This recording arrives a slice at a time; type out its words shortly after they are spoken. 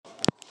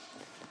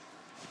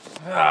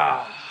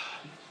Ah.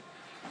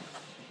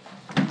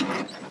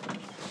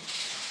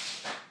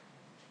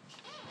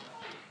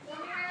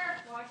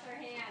 Wash our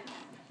hands.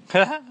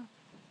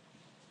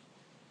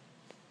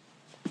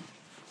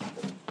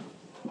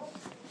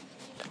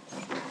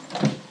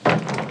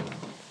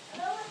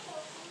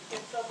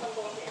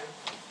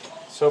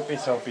 Soapy,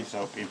 soapy,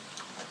 soapy.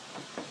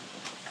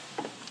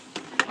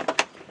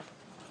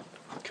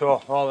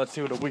 Cool. Well, let's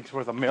see what a week's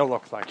worth of mail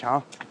looks like,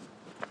 huh?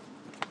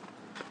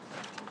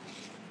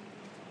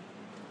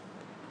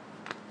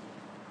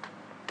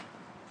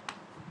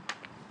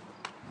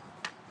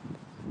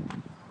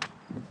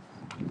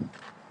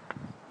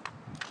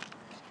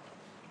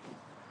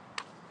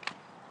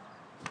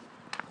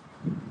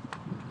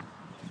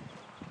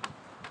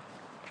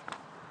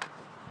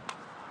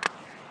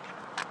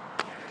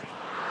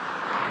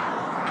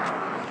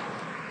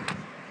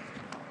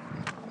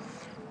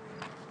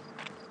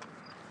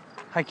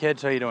 Hi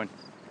kids, how you doing?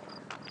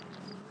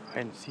 I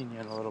hadn't seen you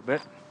in a little bit.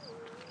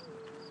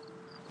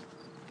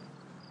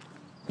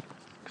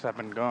 Because I've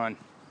been gone.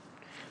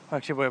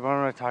 Actually, wait, what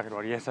am I talking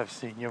about? Yes, I've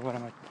seen you. What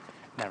am I?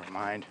 Never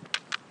mind.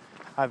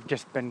 I've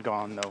just been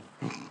gone, though.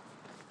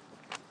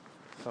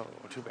 So,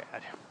 too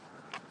bad.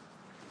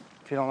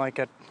 If you don't like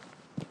it,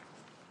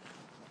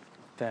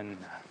 then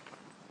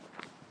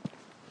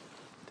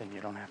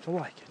you don't have to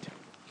like it.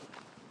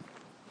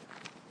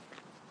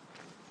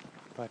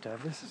 But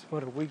this is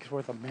what a week's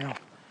worth of mail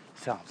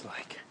sounds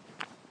like.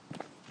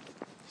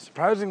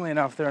 Surprisingly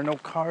enough, there are no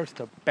cars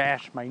to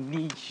bash my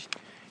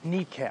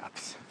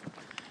kneecaps.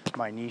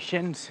 My knee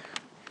shins.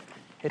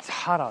 It's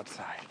hot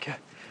outside.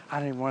 I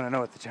don't even want to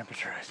know what the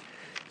temperature is.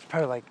 It's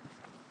probably like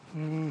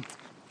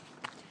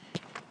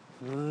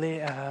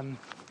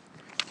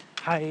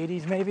high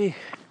 80s maybe.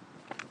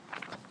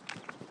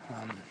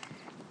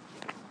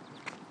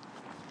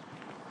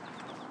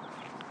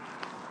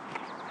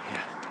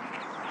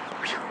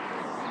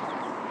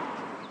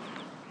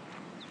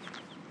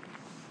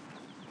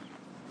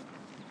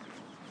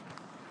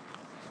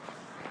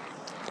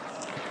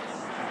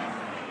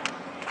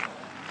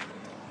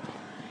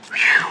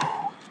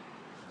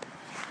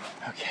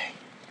 Okay,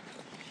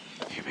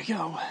 here we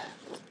go.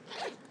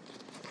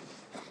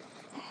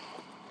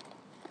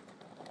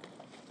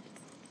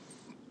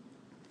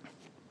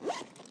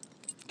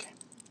 Okay,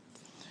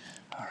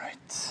 all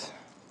right.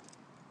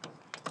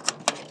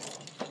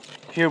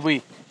 Here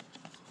we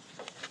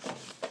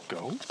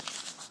go.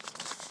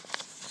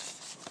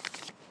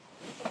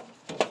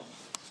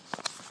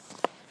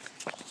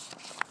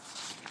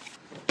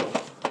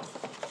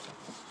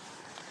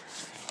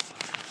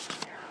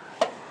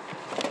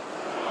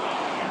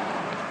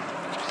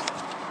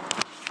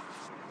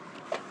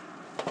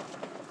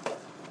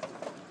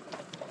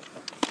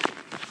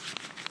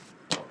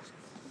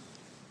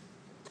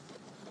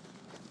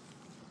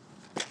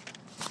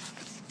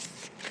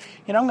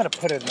 You know, I'm going to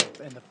put it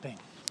in the thing.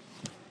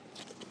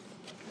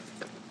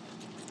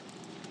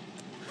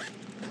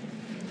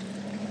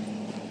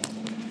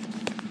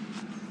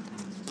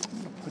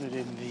 I'm going to put it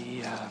in the...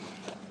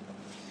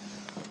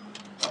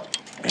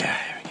 yeah,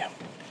 here we go.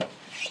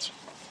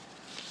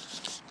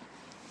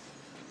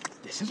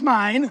 This is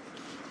mine. I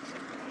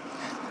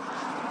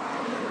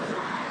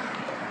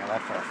know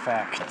that for a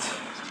fact.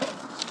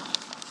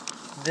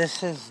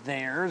 This is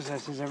theirs.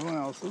 This is everyone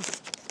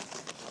else's.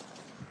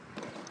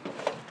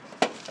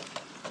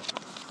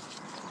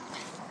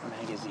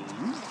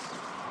 Magazine.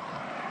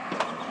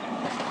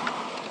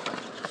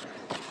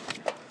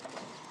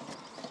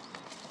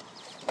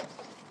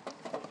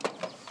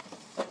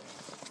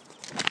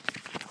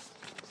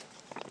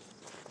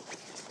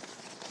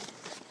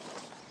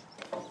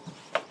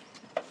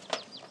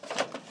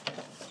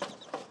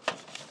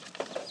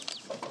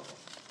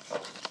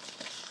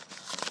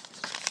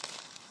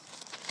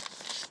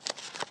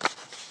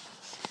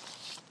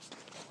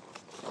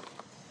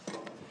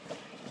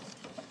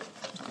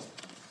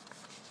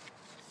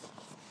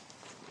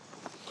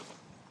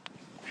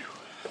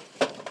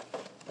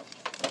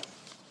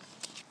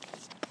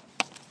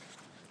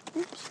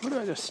 Oops, what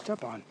did I just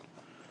step on?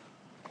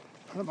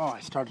 Oh,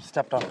 I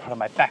stepped on part of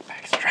my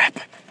backpack strap.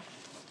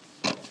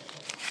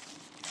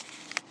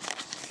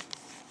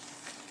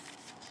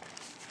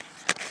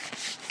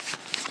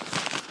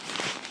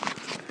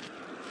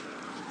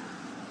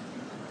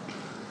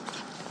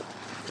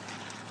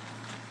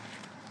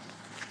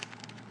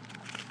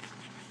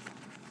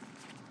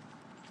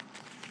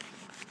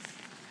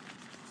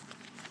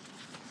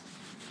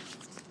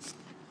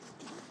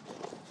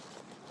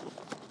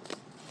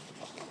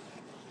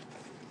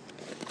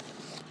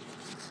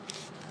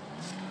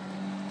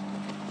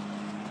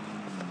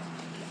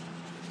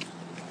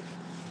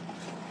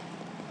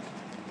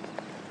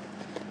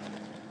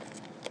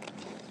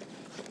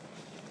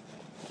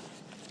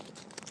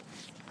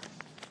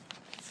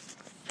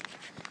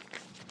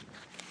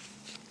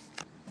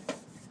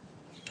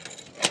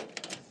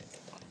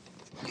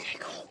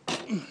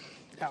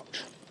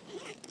 Ouch.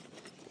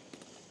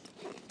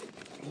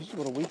 This is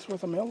what a week's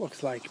worth of mail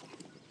looks like.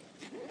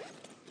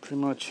 Pretty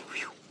much.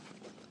 Whew.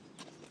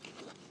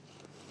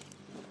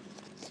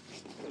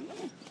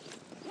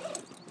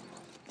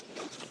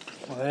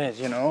 Well, it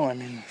is, you know, I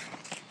mean.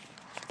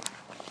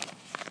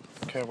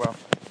 Okay, well.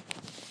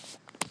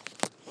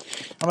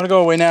 I'm gonna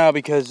go away now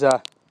because I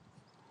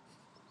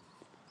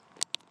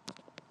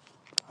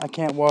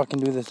can't walk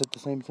and do this at the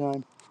same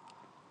time.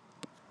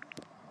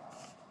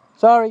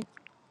 Sorry.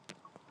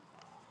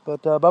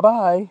 But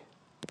bye-bye.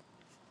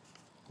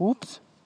 Oops.